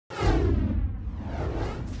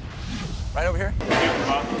Right over here?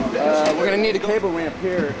 We're gonna need a cable ramp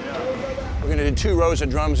here. We're gonna do 2 rows of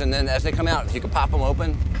drums, and then as they come out, if you could pop them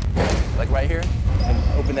open, like right here. And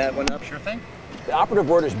open that one up. Sure thing. The operative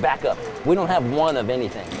word is backup. We don't have one of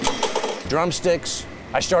anything. Drumsticks.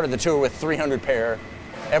 I started the tour with 300 pair.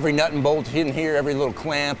 Every nut and bolt hidden here, every little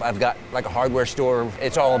clamp. I've got like a hardware store.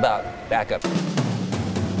 It's all about backup.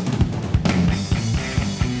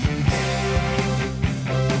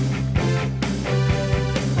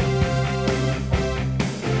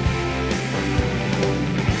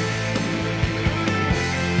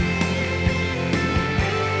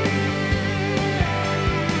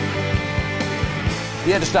 If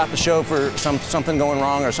you had to stop the show for something going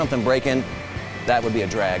wrong or something breaking, that would be a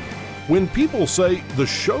drag. When people say the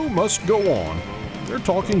show must go on, they're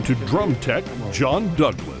talking to drum tech John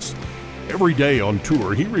Douglas. Every day on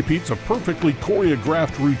tour, he repeats a perfectly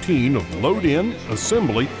choreographed routine of load in,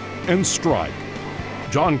 assembly, and strike.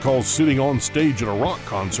 John calls sitting on stage at a rock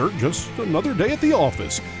concert just another day at the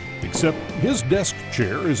office, except his desk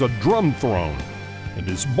chair is a drum throne, and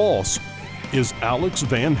his boss is Alex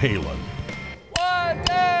Van Halen.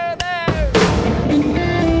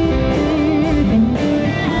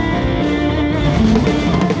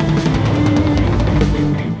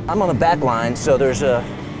 I'm on the back line, so there's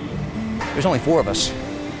only 4 of us.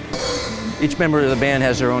 Each member of the band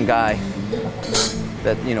has their own guy.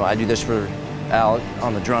 That, you know, I do this for Al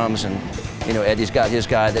on the drums, and you know, Eddie's got his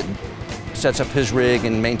guy that sets up his rig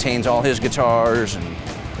and maintains all his guitars, and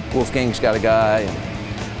Wolfgang's got a guy,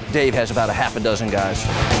 and Dave has about a half a dozen guys.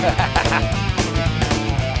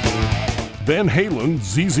 Van Halen,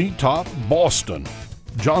 ZZ Top, Boston.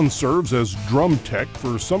 John serves as drum tech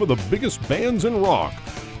for some of the biggest bands in rock.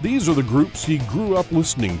 These are the groups he grew up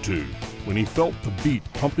listening to when he felt the beat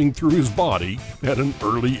pumping through his body at an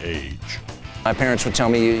early age. My parents would tell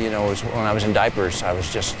me, you know, when I was in diapers, I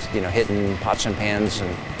was just, you know, hitting pots and pans and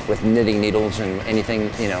with knitting needles and anything,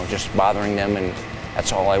 you know, just bothering them, and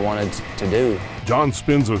that's all I wanted to do. John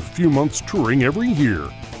spends a few months touring every year.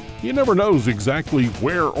 He never knows exactly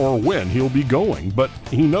where or when he'll be going, but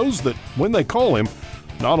he knows that when they call him,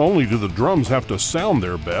 not only do the drums have to sound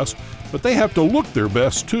their best, but they have to look their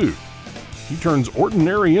best too. He turns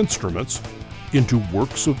ordinary instruments into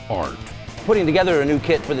works of art. Putting together a new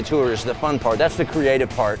kit for the tour is the fun part. That's the creative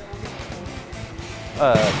part.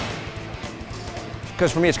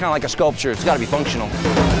 Because for me, it's kind of like a sculpture. It's got to be functional.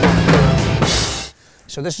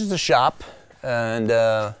 So this is the shop, and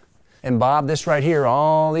Bob, this right here,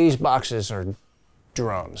 all these boxes are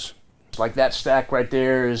drums. Like that stack right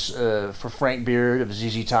there is for Frank Beard of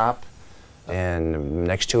ZZ Top. And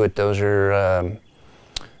next to it, those are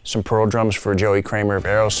some pearl drums for Joey Kramer of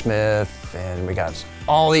Aerosmith. And we got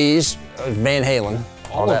all these, Van Halen.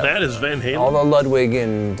 All of that is Van Halen? All the Ludwig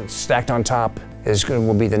and stacked on top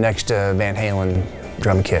will be the next Van Halen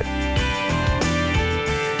drum kit.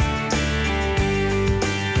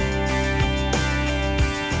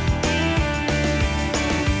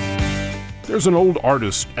 There's an old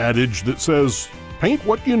artist adage that says, paint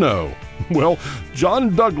what you know. Well,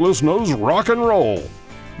 John Douglas knows rock and roll.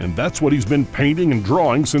 And that's what he's been painting and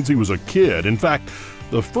drawing since he was a kid. In fact,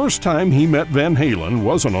 the first time he met Van Halen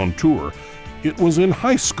wasn't on tour. It was in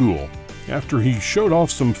high school, after he showed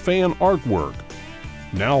off some fan artwork.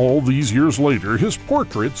 Now, all these years later, his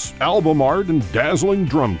portraits, album art, and dazzling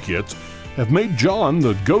drum kits have made John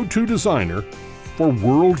the go-to designer for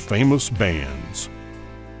world-famous bands.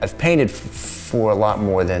 I've painted for a lot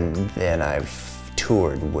more than I've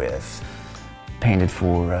toured with. Painted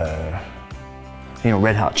for, you know,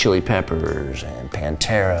 Red Hot Chili Peppers and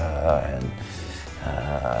Pantera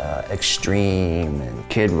and Extreme and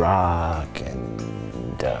Kid Rock,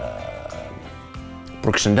 and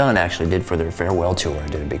Brooks and Dunn actually did for their farewell tour. I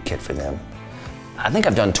did a big kit for them. I think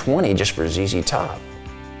I've done 20 just for ZZ Top.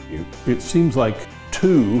 It seems like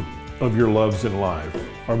 2 of your loves in life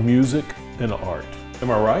are music and art. Am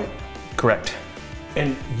I right? Correct.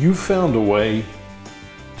 And you found a way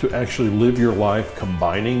to actually live your life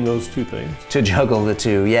combining those 2 things? To juggle the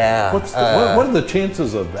 2, yeah. What are the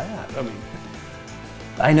chances of that? I mean,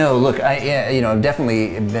 I know. Look, you know, I've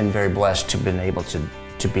definitely been very blessed to been able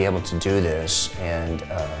to be able to do this, and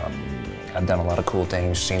I've done a lot of cool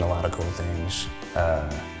things, seen a lot of cool things.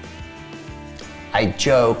 I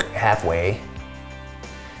joke halfway,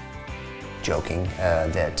 joking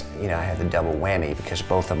that, you know, I have the double whammy because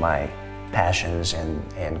both of my passions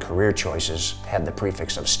and career choices have the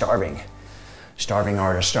prefix of starving. Starving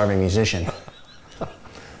artist, starving musician.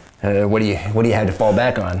 What do you have to fall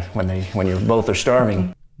back on when you both are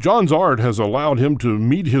starving? John's art has allowed him to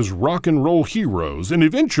meet his rock and roll heroes and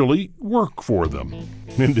eventually work for them.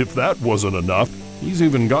 And if that wasn't enough, he's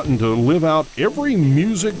even gotten to live out every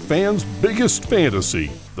music fan's biggest fantasy.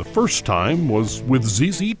 The first time was with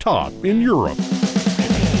ZZ Top in Europe.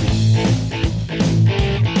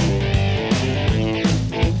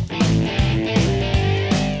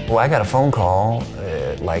 Well, I got a phone call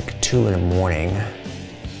at like 2 in the morning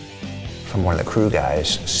from one of the crew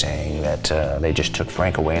guys saying that they just took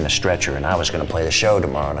Frank away in a stretcher and I was going to play the show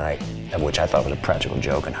tomorrow night, which I thought was a practical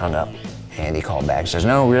joke, and hung up. And he called back and says,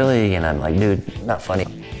 "No, really?" And I'm like, "Dude, not funny.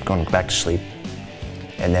 I'm going back to sleep."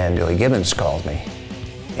 And then Billy Gibbons called me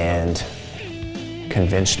and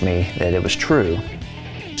convinced me that it was true.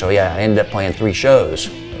 So yeah, I ended up playing 3 shows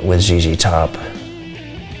with ZZ Top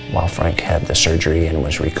while Frank had the surgery and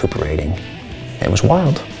was recuperating. It was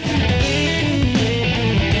wild.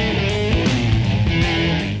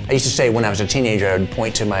 I used to say when I was a teenager, I would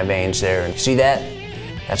point to my veins there and see that?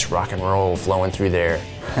 That's rock and roll flowing through there.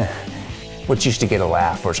 Which used to get a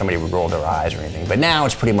laugh or somebody would roll their eyes or anything. But now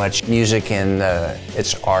it's pretty much music and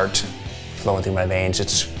it's art flowing through my veins.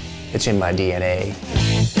 It's in my DNA.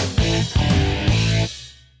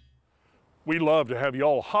 We love to have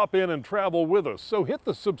y'all hop in and travel with us, so hit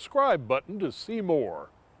the subscribe button to see more.